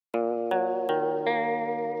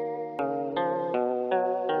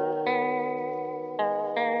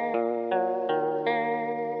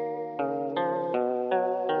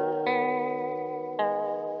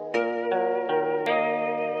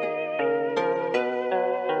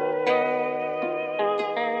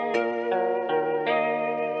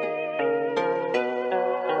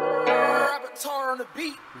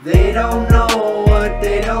They don't know what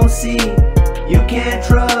they don't see. You can't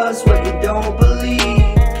trust what you don't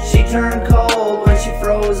believe. She turned cold when she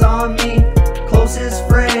froze on me. Closest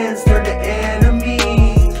friends turned to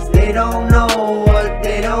enemies. They don't know what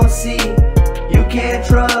they don't see. You can't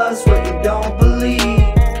trust what you don't believe.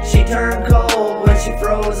 She turned cold when she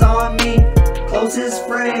froze on me. Closest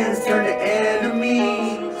friends turned to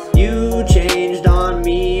enemies. You changed on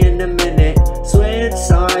me in a minute. Switched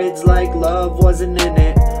sides like love wasn't in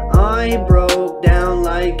it. I broke down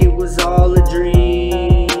like it was all a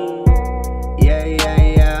dream.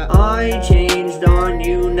 Yeah. I changed on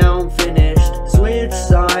you, now I'm finished. Switched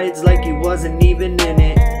sides like you wasn't even in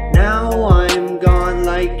it. Now I'm gone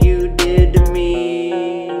like you did to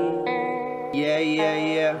me.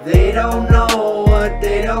 Yeah. They don't know what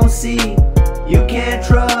they don't see. You can't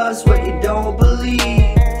trust what you don't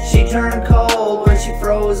believe. She turned cold when she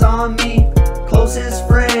froze on me. Closest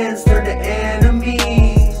friends turned to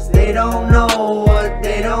enemies. They don't know what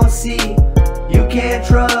they don't see. You can't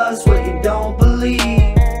trust what you don't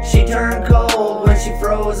believe. She turned cold when she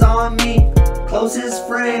froze on me. Closest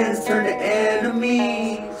friends turned to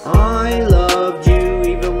enemies. I loved you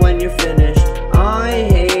even when you're finished. I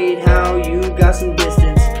hate how you got some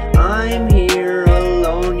distance. I'm here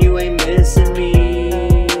alone, you ain't missing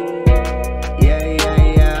me.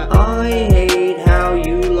 Yeah. I hate how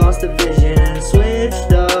you lost the vision and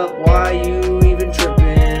switched up. Why you even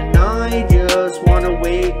tripping? I just wanna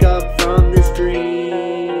wake up from this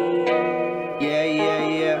dream.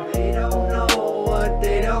 Yeah. They don't know what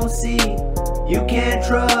they don't see. You can't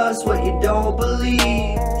trust what you don't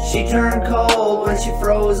believe. She turned cold when she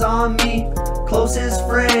froze on me. Closest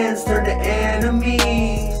friends turned to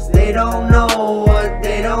enemies. They don't know what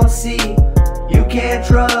they don't see. You can't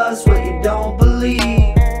trust what you don't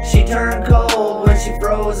believe. She turned cold when she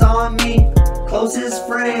froze on me. Closest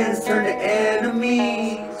friends turned to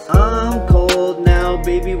enemies. I'm cold now,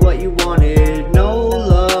 baby, what you wanted. No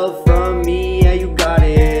love from me, yeah, you got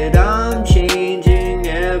it. I'm changing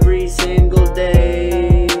every single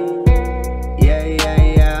day.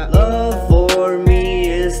 Yeah. Love for me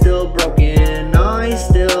is still broken. I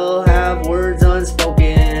still have words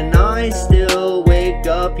unspoken. I still wake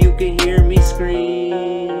up, you can hear me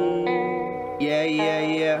scream.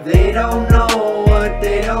 Yeah. They don't know what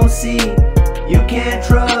they don't see. You can't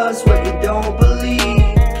trust what you don't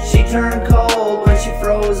believe. She turned cold when she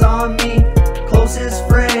froze on me. Closest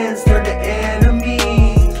friends turned to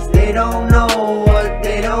enemies. They don't know what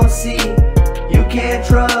they don't see. You can't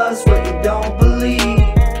trust what you don't believe.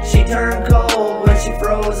 She turned cold when she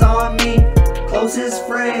froze on me. Closest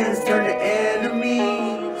friends turned to enemies.